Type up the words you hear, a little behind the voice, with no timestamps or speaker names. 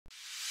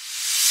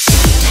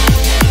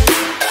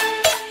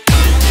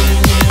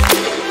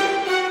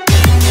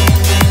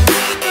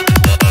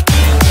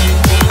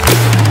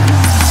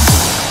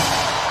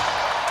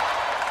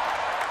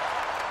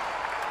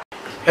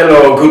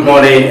Good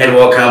morning and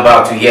welcome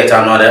back to yet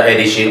another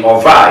edition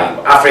of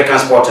Vibe, African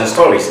Sporting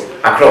Stories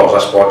across the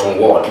sporting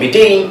world.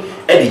 Meeting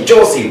Eddie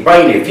Josie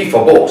buying a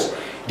FIFA balls.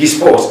 The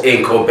sports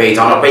incorporate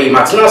on a pay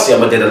Martinez,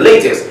 but the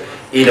latest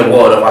in the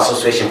world of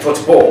association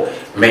football.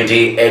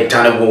 Medi a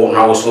Tanabo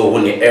now also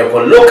winning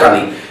airport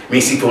locally.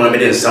 Missy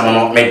tournament in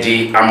Samano,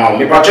 Medi Amau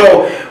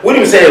Mipacho.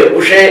 William said,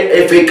 we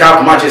share FA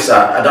Cup matches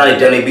at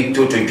Danny Big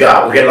 2 to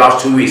draw. We had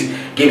last 2 weeks.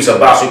 Games of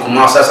Basu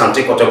Kumasas and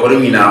take out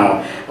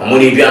now.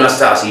 Money Viana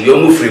Stars,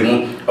 Yomu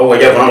Frimu, or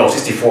a round of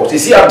 64.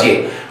 See up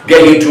there,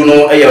 getting to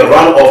know a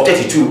round of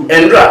 32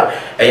 and a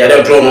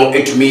other drawn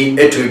it to me,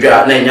 it to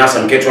draw Nanya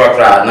some Ketra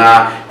crowd.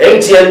 Now,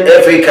 MTN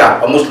FA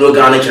Cup, almost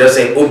Logan,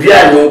 say,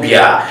 Obia,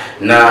 Obia,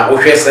 now,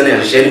 Ocean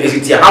and Shen is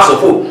it a house of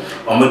food.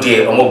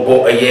 Omodia,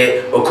 Omobo, a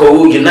year,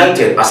 Oko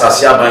United,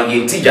 Asasiaba,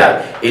 in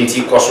Tija, in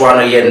T.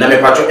 Coswana,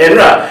 Namepacho,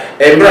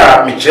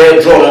 Embra, Michel,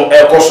 Drono,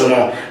 El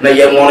Cosono,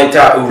 Naya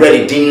Monitor,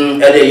 already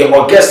Dean, Eddie,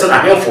 Augustin, a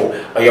handful,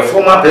 your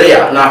former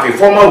player, now a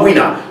former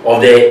winner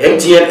of the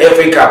MTN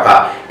FA Cup,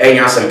 and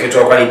Yasan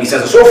Ketra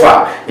business so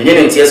far, the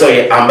NTS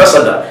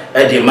ambassador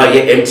at the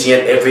Maya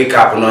MTN FA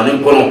Cup, no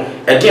Nimpono,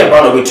 a dear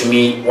bound to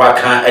me, what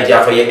can a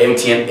dear for your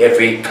MTN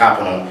FA Cup,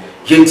 no,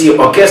 Guilty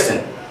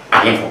Augustin, a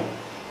handful.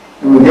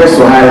 Just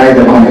to highlight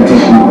the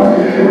competition,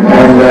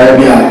 and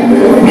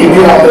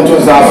maybe after 2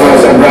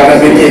 first and rather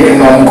be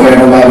taking on going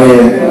over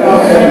there.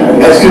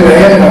 Excuse me,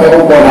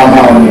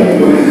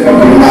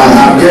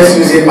 I'm just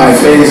using my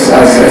face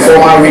as a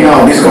former winner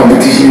of this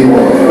competition,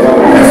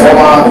 a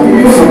former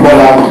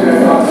footballer,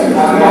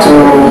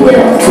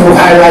 to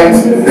highlight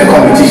the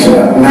competition.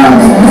 Now,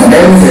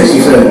 as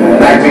you said,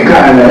 like we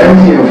can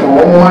MTN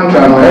for one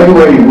time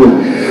everywhere you go.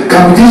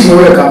 Competition,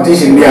 where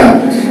competition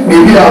there.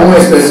 Maybe I won't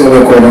expect to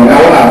record. I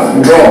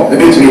want to draw a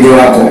bit with the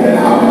record.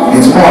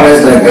 It's more or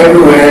less like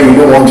everywhere you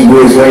don't want to go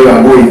is where you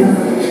are going.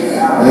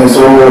 And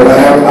so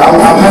I'm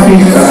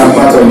happy that I'm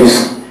part of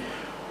this.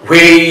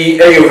 We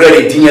are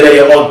ready.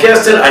 Dinner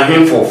Augustin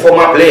Ahimfo,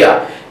 former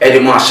player, Eddie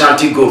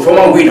Shanti Go,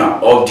 former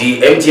winner of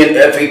the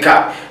MTN FA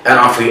Cup, and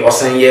Afri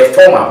Osenye,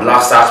 former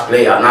Black Stars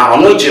player. Now,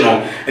 on which you know,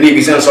 and he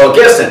begins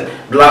Augustin,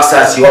 Black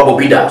Stars, you are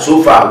Bobida.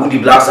 So far, with the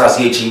Black Stars,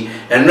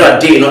 and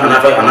not day, no, and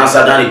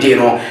answer than a day,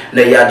 no,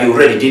 they are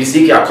already did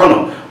seek a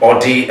corner or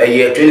the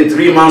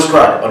 23 months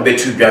squad or be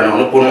 2 piano,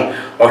 no,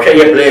 okay,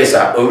 your players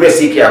are already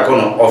seek a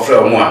corner or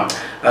from one.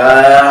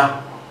 I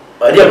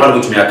didn't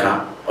want to me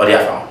account or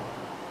their farm.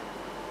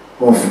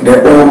 Of the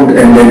old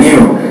and the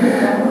new,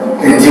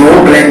 and the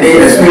old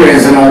blending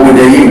experience and all with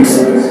the youth.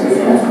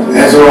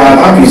 And so I'm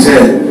happy,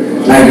 said,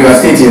 like you are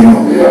stating,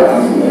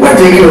 we're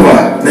taking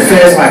over the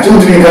first match.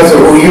 Don't think that's a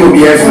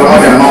UBF for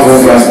not an over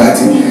for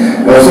starting.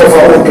 Also for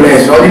all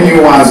players, all the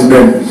new ones,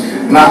 but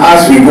now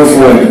as we go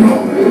forward, you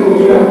know,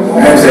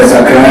 MCS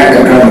are crying,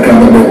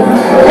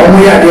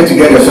 we are there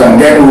together, so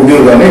then we'll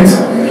build on it.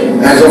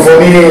 And so for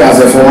me, as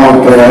a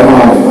former player, I don't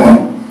have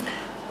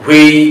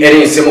we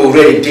any same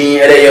already Dean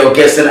and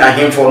guessing at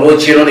him for no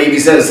children, he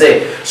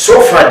say,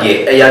 so far,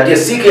 dear, a dear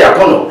seeker, a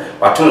corner,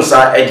 but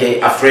Tonsa, a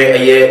afraid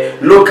a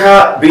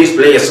local base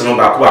players, no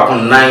back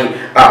on 9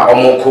 or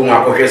more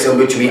Kuma, cohesion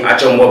between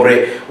Acham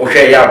Mobre,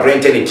 Oshaya,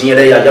 Brenton, the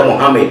Tia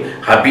Mohammed,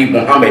 Habib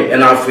Mohammed,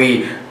 and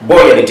Alfie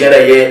Boya, the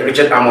Tia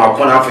Richard Amar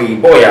Conafi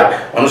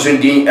Boya, on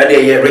Sunday,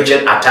 a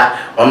Richard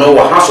Atta, on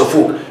our house of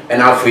folk,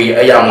 and Alfie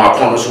a Yamar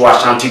Conos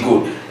was Shanti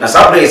good. Na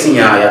sabre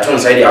sinya ya ton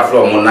side ya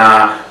from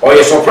na or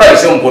your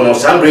surprise mpono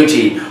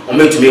sambrinchi o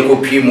metumi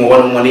ekopi mu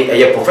won money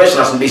e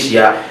professionals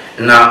mbishia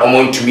na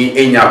omo ntumi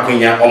enya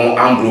kwenya omo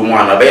ambru mu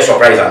ana be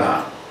surprise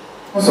ana.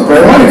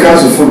 Surprise when it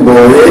comes to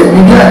football,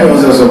 media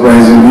was a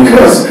surprising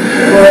because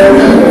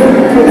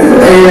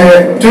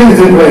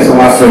 23 players of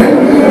my friend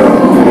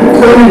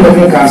only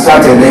nothing can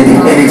start at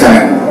any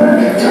time.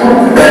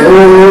 And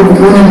only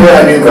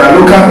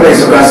local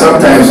players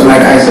sometimes,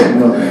 like I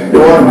said, they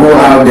want to go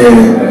out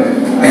there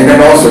and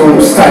then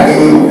also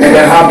study and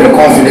then have the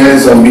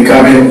confidence of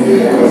becoming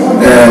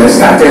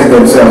starters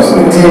themselves.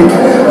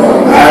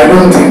 I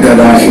don't think that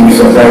I should be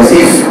surprised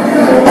if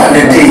on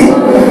the day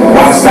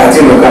one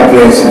starting local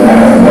players,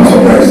 I'm not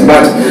surprised.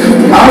 But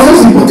I also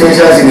see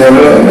potentials in a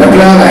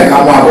player like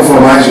Amako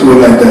from high school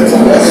like that.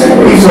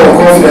 If some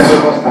confidence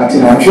of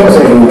starting, I'm sure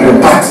they will play.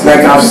 But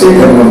like I've said,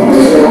 you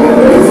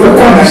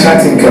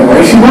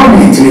should not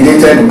be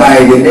intimidated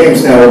by the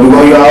names now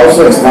because you are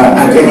also a star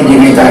at any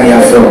given time you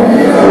have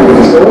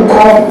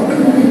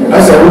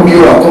that's a rookie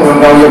who are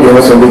coming now here,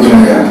 also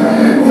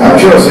I'm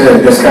sure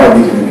the sky will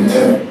be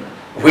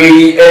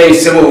we a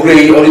similar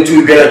way only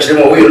 2 better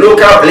we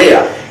local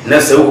player.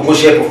 That's a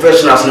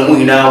professionals no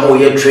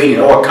more training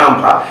or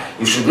camper.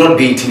 You should not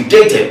be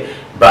intimidated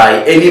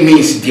by any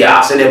means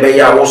there. Send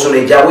a also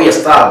a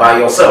star by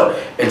yourself.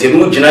 And the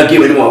mood you not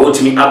give anyone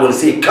to me, I will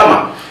say, come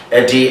on.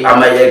 Eddie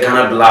Amaya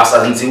cannot blast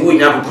as in say we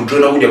have to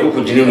drone with the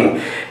Kukujinimu.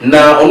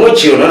 Now, on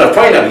which you know,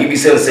 finally, he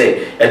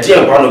say, a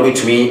dear pound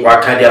with me,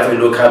 what kind of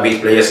local base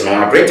players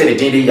now. I break the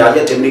Didi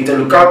Yaya Temlita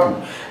Lukaku,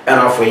 and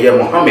I'm for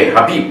Mohammed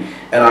Habib,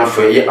 and I'm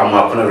for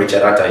Amakuna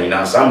Richard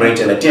Atta, some range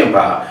and a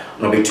temper,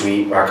 no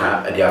between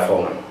Waka and their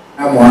form.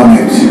 I'm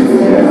Mohammed,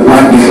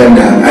 one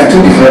defender. I two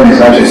defenders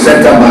actually,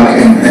 center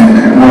back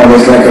and more or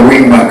less like a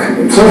wing back.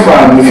 So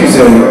far, if you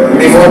say,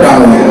 before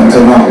down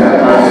until now,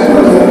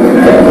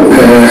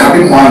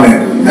 Habib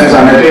Mohammed, as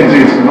an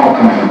athlete,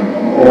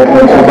 or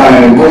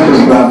by both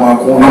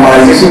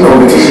normalization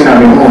competition at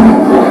the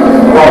moment.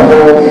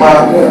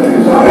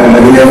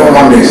 11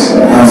 wonders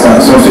and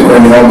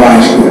subsequently all by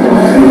school.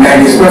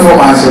 And his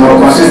performance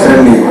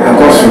consistently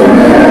across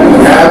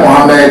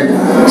Mohammed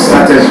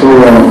started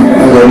through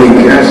in the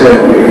league.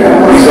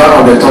 He's one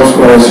of the top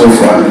scorers so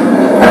far.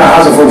 And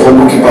as a for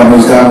goalkeeper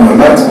most down,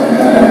 but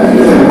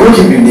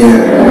goalkeeping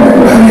there,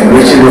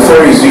 Richard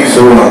before he's doing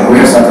so well,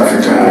 we're South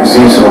Africa, he's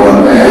doing so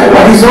well.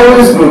 But it's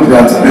always good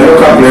that the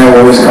local player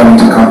always come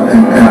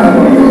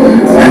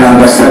and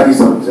understand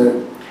his objective.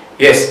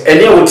 Yes, and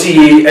there will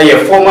be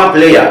a former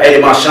player,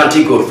 Edema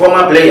Shanti Good,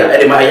 former player,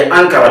 Edema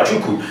Ankara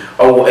Chuku,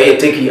 or a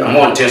Teki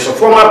Amonte, so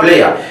former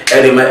player,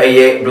 Edema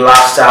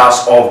Black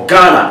Stars of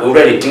Ghana,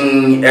 already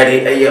doing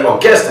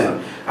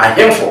Augustin, a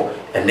handful,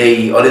 and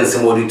they all in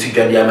some way to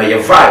get their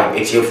vibe,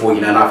 it's here for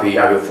you and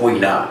area for you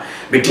now.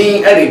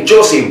 Between Eddie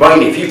Joseph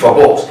buying a FIFA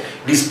balls,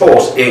 this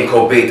sports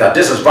incubator,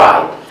 this is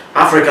Vibe,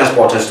 African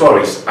sporting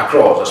stories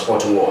across the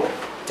sporting world.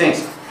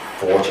 Thanks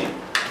for watching.